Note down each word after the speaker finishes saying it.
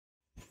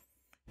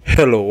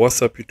Hello,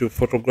 what's up YouTube?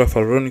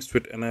 Photographer running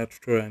with another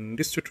tutorial. And in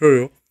this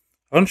tutorial,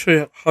 I want to show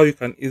you how you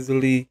can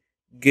easily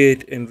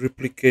get and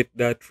replicate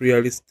that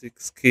realistic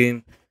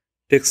skin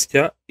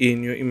texture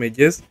in your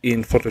images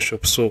in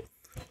Photoshop. So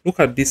look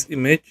at this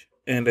image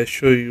and I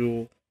show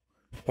you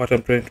what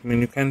I'm trying to mean.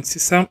 You can see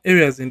some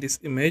areas in this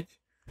image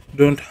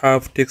don't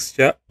have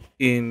texture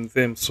in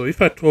them. So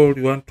if at all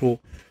you want to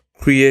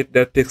create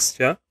that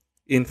texture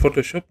in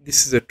Photoshop,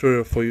 this is a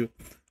tutorial for you.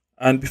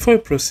 And before I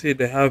proceed,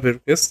 I have a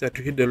request that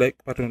you hit the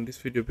like button on this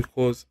video,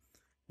 because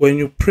when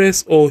you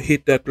press or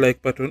hit that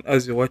like button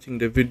as you're watching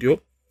the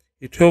video,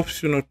 it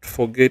helps you not to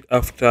forget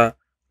after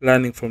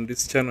learning from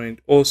this channel,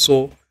 and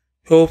also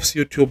helps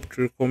YouTube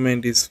to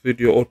recommend this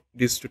video or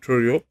this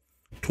tutorial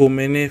to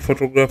many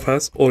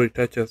photographers or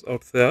retouchers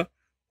out there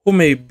who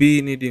may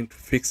be needing to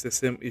fix the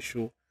same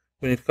issue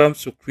when it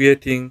comes to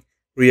creating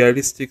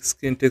realistic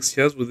skin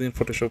textures within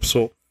Photoshop.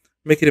 So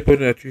make it a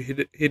point that you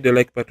hit the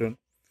like button.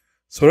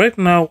 So right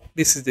now,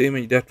 this is the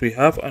image that we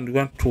have and we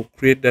want to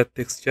create that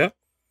texture.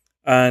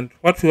 And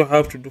what we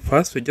have to do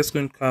first, we're just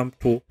going to come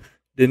to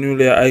the new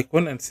layer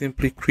icon and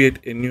simply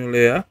create a new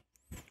layer.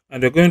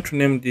 And we're going to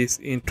name this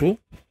into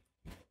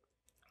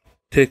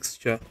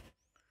texture.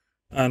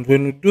 And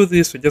when we do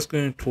this, we're just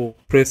going to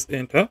press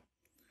enter.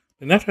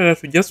 And after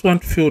that, we just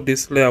want to fill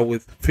this layer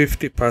with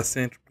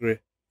 50% gray.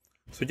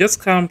 So just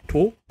come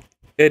to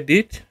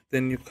edit,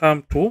 then you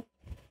come to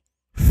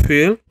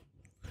fill.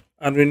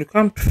 And when you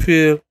come to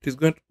fill, it is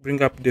going to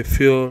bring up the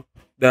fill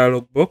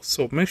dialog box.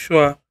 So make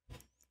sure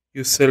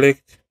you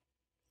select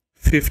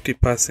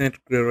 50%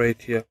 gray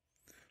right here.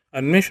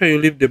 And make sure you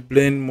leave the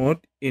blend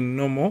mode in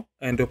normal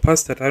and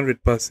opacity at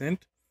 100%.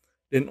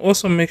 Then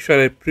also make sure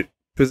that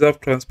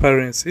preserve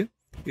transparency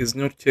is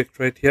not checked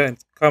right here, and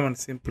come and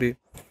simply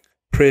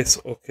press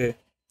OK.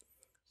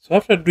 So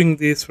after doing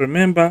this,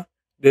 remember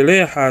the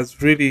layer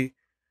has really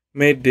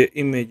made the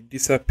image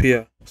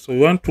disappear. So we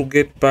want to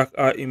get back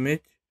our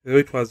image the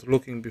way it was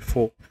looking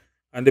before,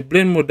 and the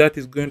blend mode that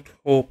is going to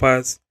help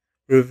us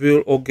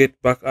reveal or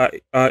get back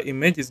our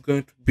image is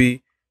going to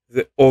be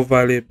the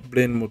overlay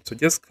blend mode. So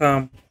just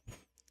come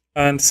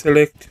and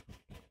select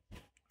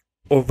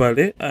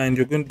overlay and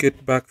you're going to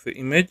get back the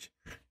image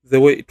the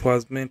way it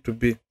was meant to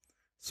be.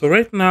 So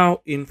right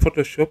now in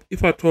Photoshop,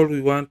 if at all we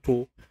want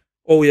to,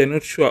 or we are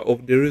not sure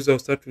of the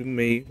results that we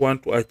may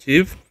want to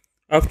achieve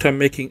after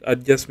making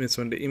adjustments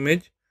on the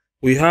image,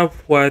 we have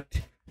what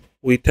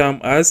we term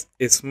as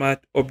a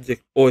smart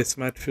object or a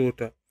smart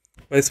filter.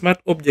 By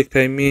smart object,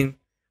 I mean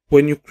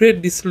when you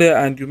create this layer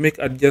and you make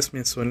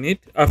adjustments on it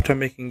after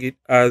making it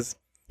as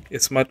a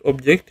smart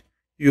object,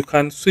 you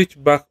can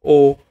switch back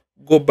or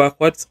go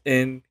backwards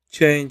and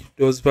change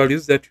those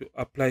values that you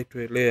apply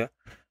to a layer,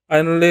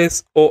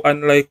 unless or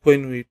unlike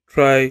when we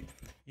try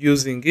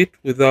using it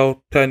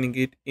without turning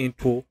it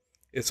into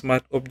a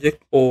smart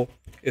object or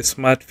a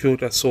smart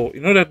filter. So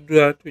in order to do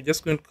that, we're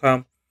just going to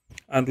come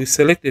and we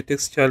select the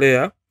texture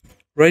layer,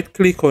 right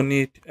click on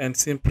it and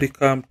simply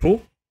come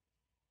to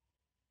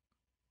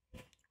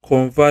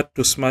convert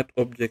to smart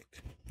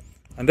object,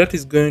 and that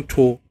is going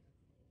to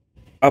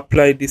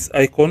apply this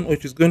icon,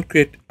 which is going to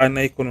create an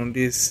icon on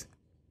this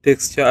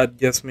texture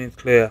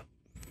adjustment layer.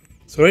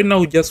 So right now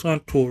we just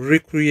want to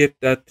recreate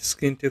that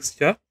skin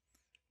texture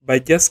by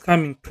just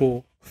coming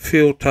to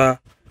filter,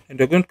 and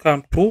we're going to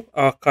come to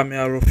our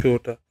camera raw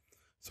filter.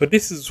 So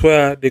this is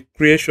where the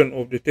creation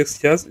of the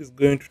textures is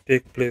going to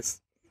take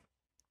place.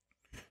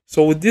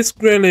 So with this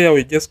gray layer,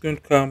 we're just going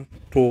to come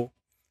to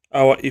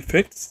our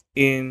effects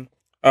in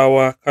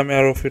our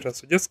camera raw filter.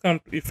 So just come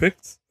to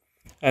effects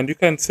and you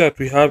can see that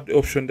we have the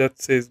option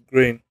that says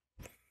grain.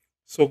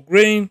 So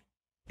grain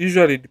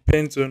usually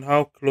depends on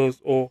how close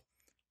or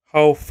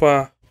how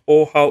far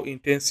or how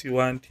intense you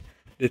want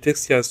the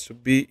textures to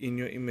be in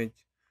your image.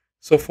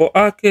 So for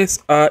our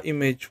case, our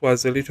image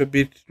was a little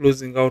bit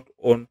losing out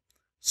on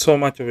so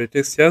much of the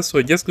textures. So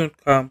we're just going to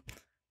come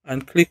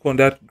and click on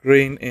that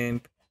grain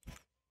and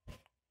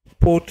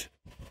put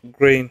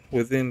grain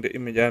within the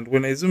image, and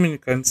when I zoom in you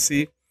can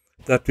see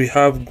that we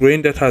have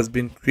grain that has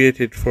been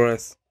created for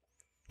us.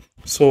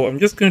 So I'm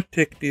just going to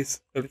take this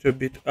a little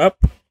bit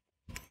up.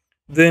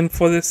 Then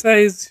for the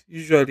size,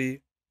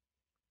 usually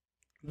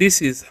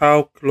this is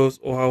how close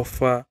or how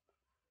far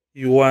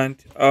you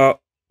want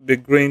the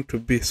grain to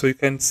be. So you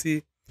can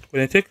see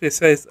when I take the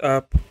size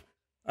up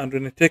and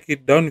when I take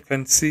it down, you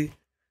can see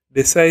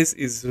the size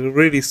is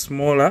really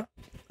smaller,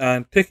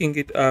 and taking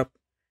it up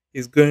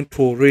is going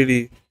to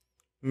really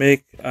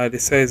make the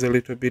size a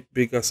little bit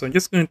bigger. So I'm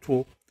just going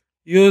to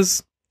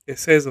use a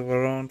size of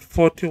around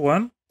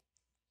 41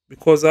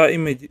 because our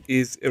image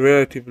is a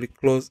relatively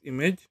close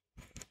image.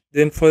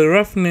 Then for the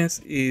roughness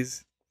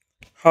is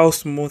how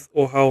smooth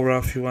or how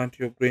rough you want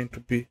your grain to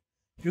be.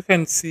 You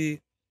can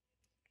see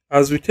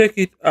as we take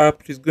it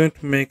up, it is going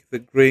to make the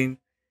grain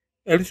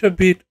a little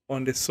bit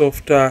on the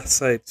softer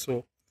side.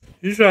 So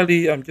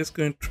usually I'm just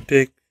going to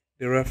take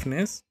the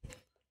roughness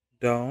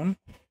down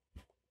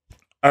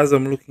as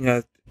I'm looking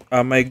at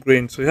my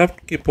grain. So you have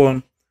to keep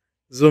on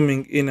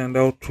zooming in and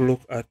out to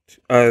look at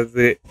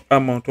the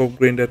amount of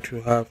grain that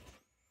you have.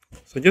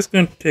 So just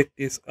going to take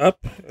this up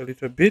a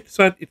little bit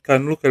so that it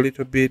can look a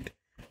little bit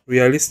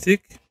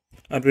realistic.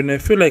 And when I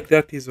feel like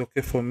that is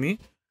okay for me,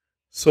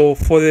 so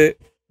for the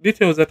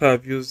details that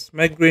I've used,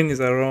 my grain is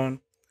around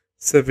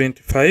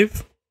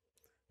 75.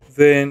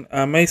 Then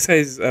my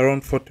size is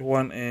around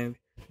 41 and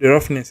the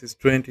roughness is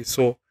 20.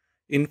 So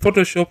in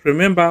Photoshop,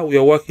 remember we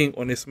are working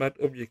on a smart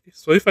object.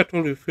 So if at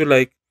all we feel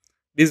like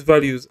these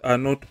values are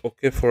not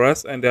okay for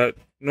us and they are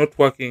not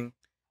working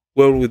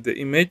well with the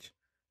image,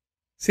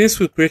 since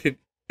we created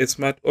a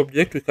smart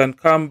object, we can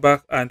come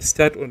back and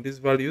start on these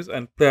values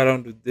and play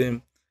around with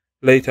them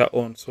later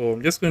on. So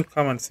I'm just going to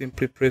come and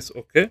simply press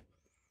OK.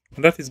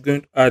 And that is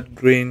going to add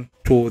grain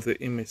to the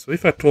image. So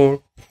if at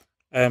all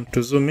I am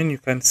to zoom in, you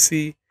can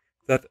see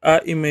that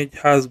our image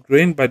has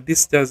grain, but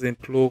this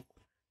doesn't look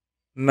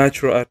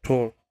natural at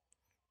all.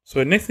 So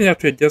the next thing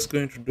that we're just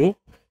going to do,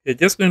 you're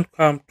just going to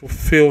come to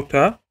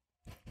filter,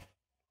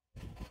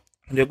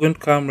 and you're going to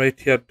come right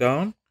here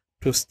down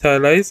to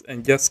stylize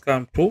and just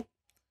come to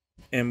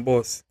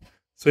emboss.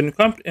 So when you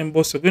come to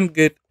emboss, you're going to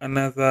get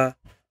another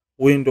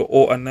window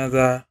or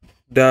another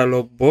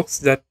dialog box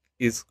that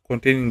is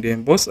containing the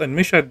emboss, and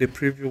make sure the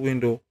preview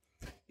window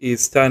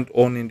is turned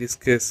on in this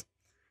case.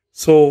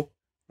 So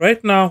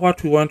right now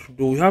what we want to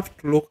do, we have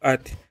to look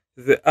at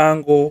the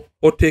angle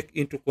or take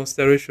into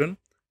consideration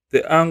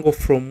the angle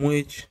from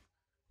which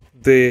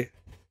the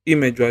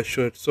image was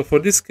shot. So for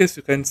this case,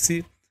 you can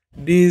see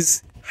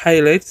these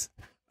highlights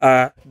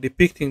are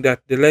depicting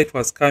that the light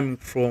was coming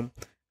from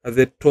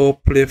the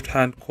top left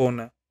hand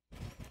corner.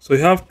 So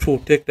you have to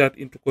take that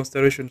into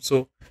consideration.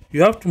 So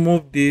you have to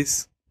move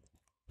this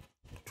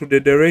to the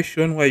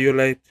direction where your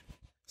light,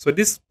 so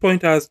this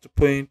point has to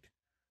point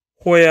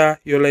where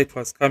your light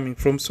was coming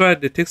from, so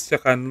that the texture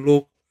can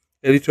look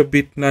a little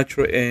bit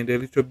natural and a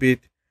little bit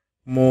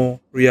more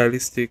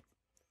realistic.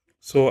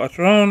 So at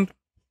around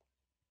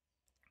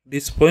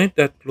this point,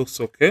 that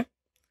looks okay.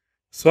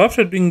 So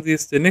after doing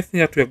this, the next thing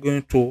that we are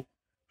going to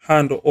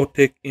handle or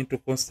take into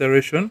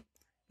consideration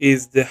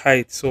is the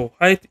height. So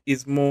height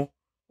is more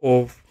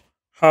of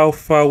how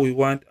far we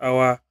want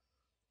our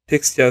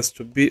textures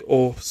to be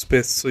or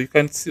space. So you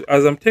can see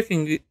as I'm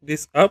taking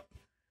this up,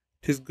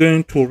 it is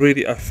going to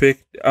really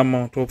affect the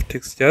amount of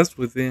textures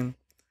within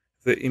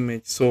the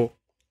image. So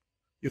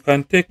you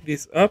can take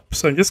this up.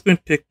 So I'm just going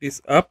to take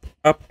this up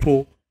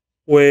to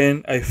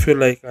when I feel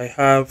like I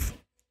have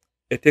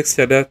a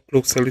texture that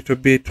looks a little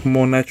bit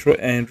more natural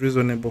and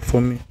reasonable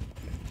for me.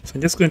 So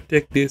I'm just going to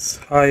take this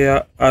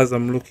higher as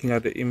I'm looking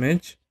at the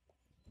image.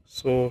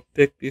 So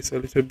take this a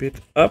little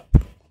bit up.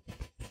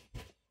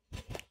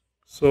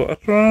 So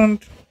at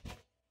around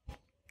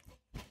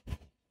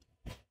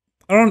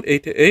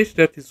 88,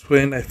 that is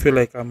when I feel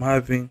like I'm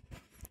having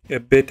a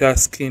better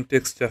skin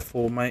texture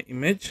for my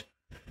image.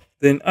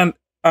 Then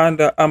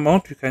under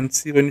amount, you can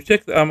see when you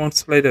check the amount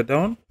slider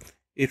down,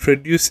 it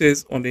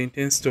reduces on the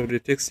intensity of the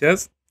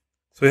textures.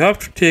 So you have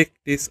to take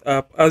this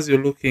up as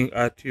you're looking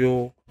at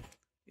your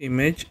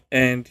image,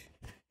 and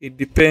it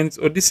depends,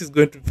 or this is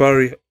going to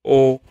vary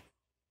or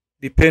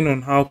depend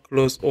on how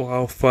close or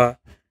how far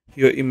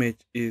your image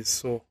is.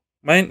 So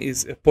mine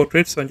is a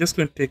portrait, so I'm just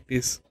going to take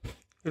this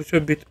a little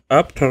bit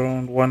up to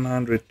around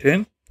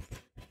 110.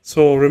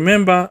 So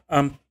remember,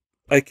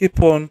 I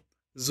keep on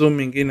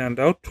zooming in and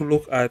out to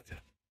look at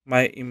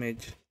my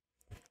image.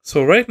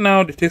 So right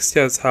now the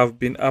textures have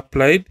been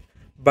applied,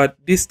 but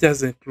this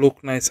doesn't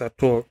look nice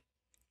at all.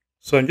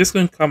 So I'm just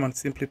going to come and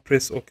simply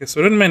press OK.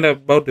 So don't mind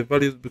about the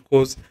values,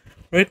 because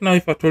right now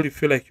if at all you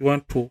feel like you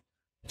want to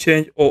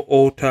change or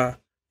alter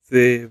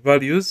the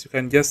values, you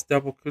can just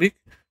double click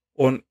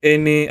on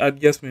any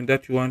adjustment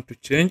that you want to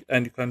change,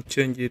 and you can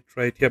change it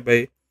right here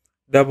by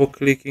double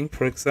clicking,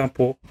 for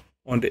example,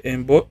 on the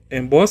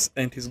emboss,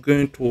 and it's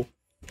going to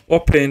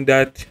open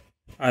that,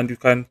 and you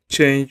can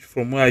change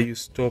from where you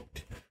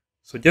stopped.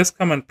 So just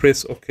come and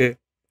press OK.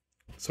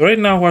 So right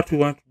now what we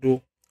want to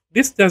do,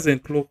 this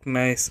doesn't look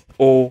nice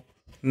or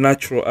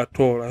natural at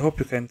all. I hope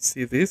you can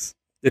see this.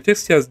 The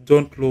textures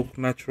don't look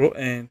natural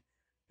and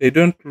they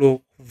don't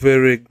look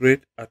very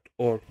great at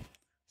all.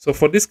 So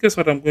for this case,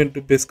 what I'm going to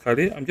do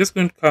basically, I'm just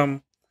going to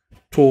come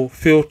to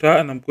filter,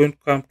 and I'm going to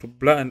come to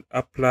blur and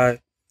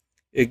apply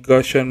a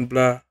Gaussian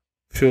blur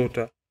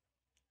filter.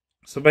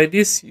 So by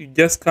this, you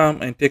just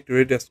come and take the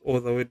radius all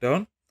the way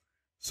down.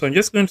 So I'm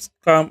just going to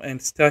come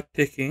and start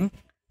taking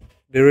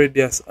the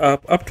radius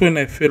up to when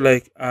I feel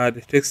like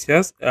the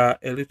textures are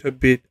a little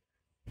bit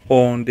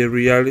on the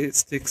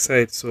realistic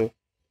side. So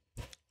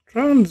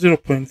around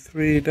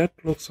 0.3, that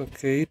looks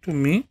okay to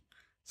me.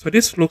 So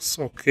this looks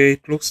okay,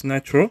 it looks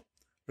natural.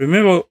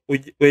 Remember,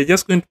 we're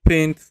just going to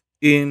paint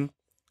in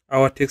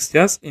our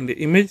textures in the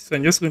image. So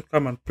I'm just going to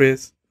come and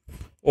press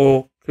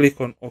or click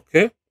on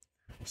OK.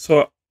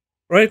 So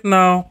right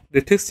now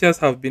the textures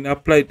have been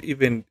applied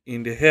even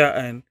in the hair,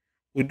 and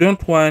we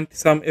don't want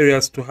some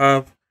areas to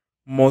have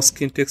more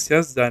skin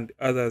textures than the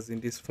others in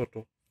this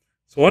photo.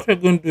 So what we're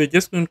going to do is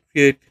just going to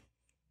create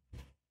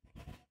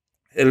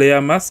a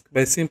layer mask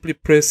by simply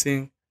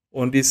pressing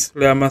on this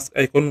layer mask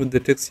icon with the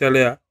texture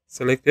layer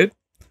selected,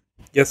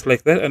 just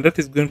like that, and that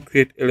is going to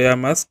create a layer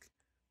mask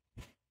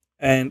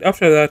And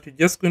after that, you're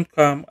just going to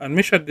come and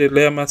make sure the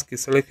layer mask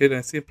is selected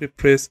and simply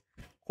press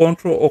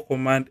Ctrl or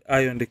Command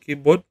I on the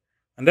keyboard.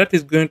 And that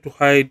is going to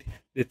hide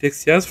the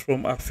textures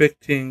from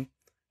affecting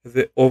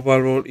the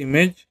overall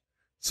image.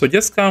 So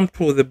just come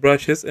to the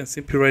brushes and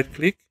simply right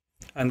click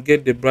and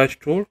get the brush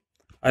tool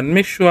and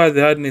make sure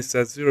the hardness is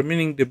at 0,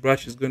 meaning the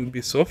brush is going to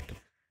be soft,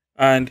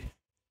 and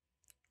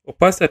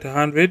opacity at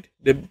 100.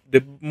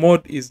 The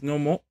mode is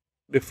normal,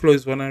 the flow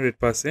is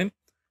 100%,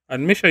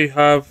 and make sure you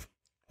have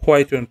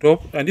white on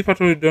top. And if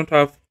at all you don't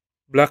have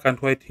black and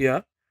white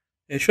here,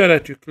 ensure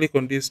that you click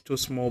on these two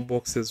small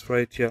boxes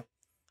right here.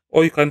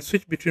 Or you can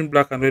switch between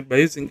black and white by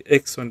using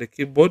X on the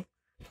keyboard,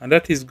 and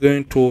that is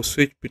going to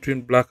switch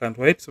between black and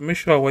white. So make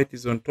sure white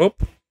is on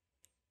top.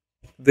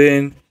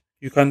 Then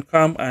you can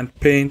come and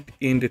paint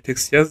in the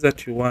textures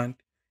that you want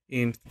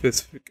in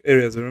specific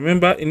areas.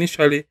 Remember,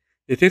 initially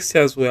the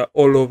textures were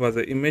all over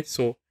the image,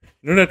 so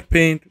in order to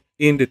paint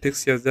in the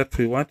textures that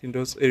we want in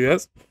those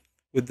areas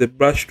with the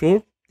brush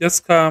tool,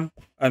 just come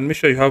and make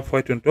sure you have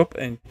white on top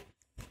and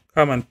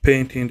come and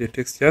paint in the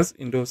textures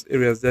in those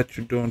areas that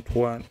you don't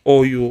want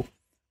or you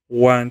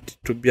want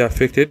to be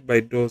affected by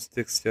those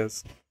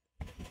textures.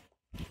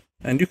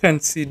 And you can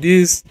see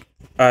these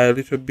are a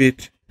little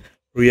bit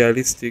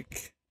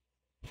realistic.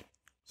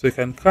 So you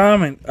can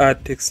come and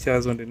add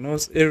textures on the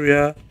nose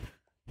area.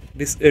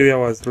 This area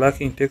was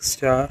lacking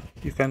texture.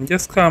 You can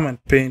just come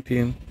and paint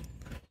in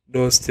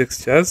those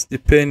textures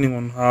depending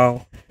on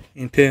how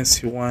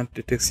intense you want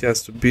the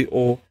textures to be,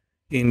 or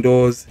in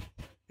those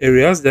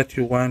areas that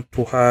you want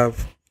to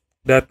have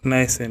that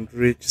nice and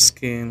rich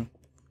skin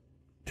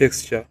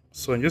texture.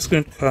 So I'm just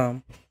going to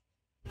come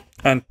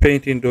and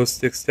paint in those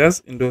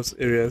textures in those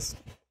areas.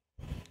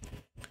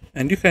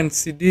 And you can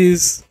see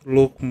these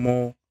look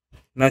more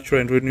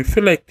natural, and when you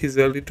feel like it is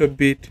a little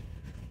bit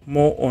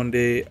more on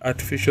the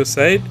artificial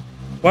side,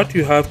 what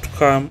you have to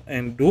come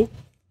and do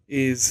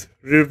is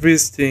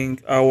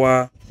revisiting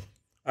our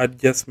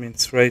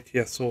adjustments right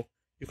here. So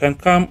you can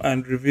come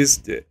and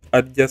revisit the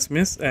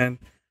adjustments, and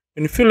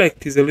when you feel like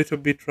it is a little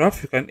bit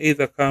rough, you can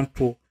either come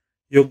to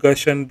your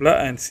Gaussian blur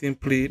and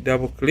simply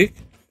double click,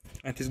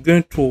 and it's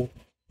going to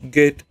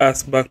get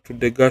us back to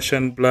the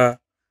Gaussian blur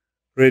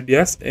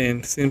radius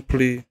and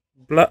simply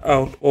blur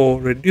out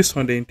or reduce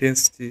on the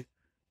intensity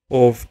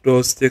of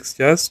those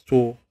textures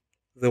to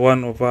the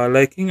one of our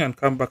liking, and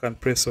come back and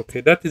press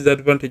OK. That is the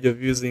advantage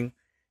of using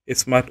a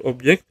smart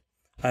object.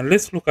 And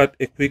let's look at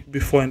a quick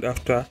before and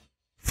after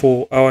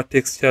for our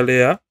texture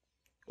layer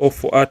or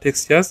for our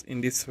textures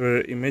in this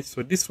very image.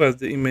 So this was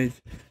the image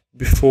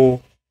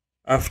before,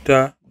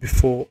 after,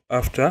 before,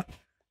 after.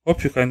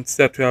 Hope you can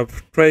see that we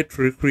have tried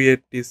to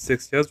recreate these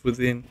textures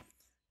within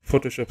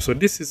Photoshop. So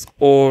this is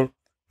all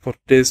for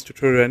today's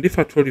tutorial, and if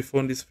at all you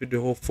found this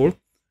video helpful,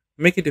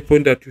 make it a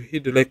point that you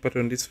hit the like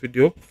button on this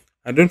video,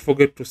 and don't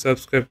forget to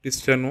subscribe to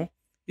this channel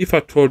if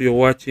at all you're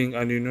watching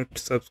and you're not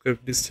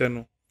subscribed to this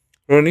channel.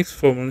 Ronix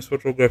from Ronix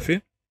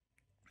Photography.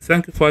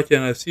 Thank you for watching,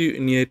 and I'll see you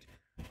in yet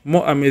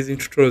more amazing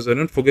tutorials. And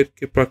don't forget to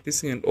keep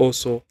practicing and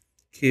also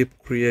keep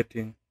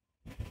creating.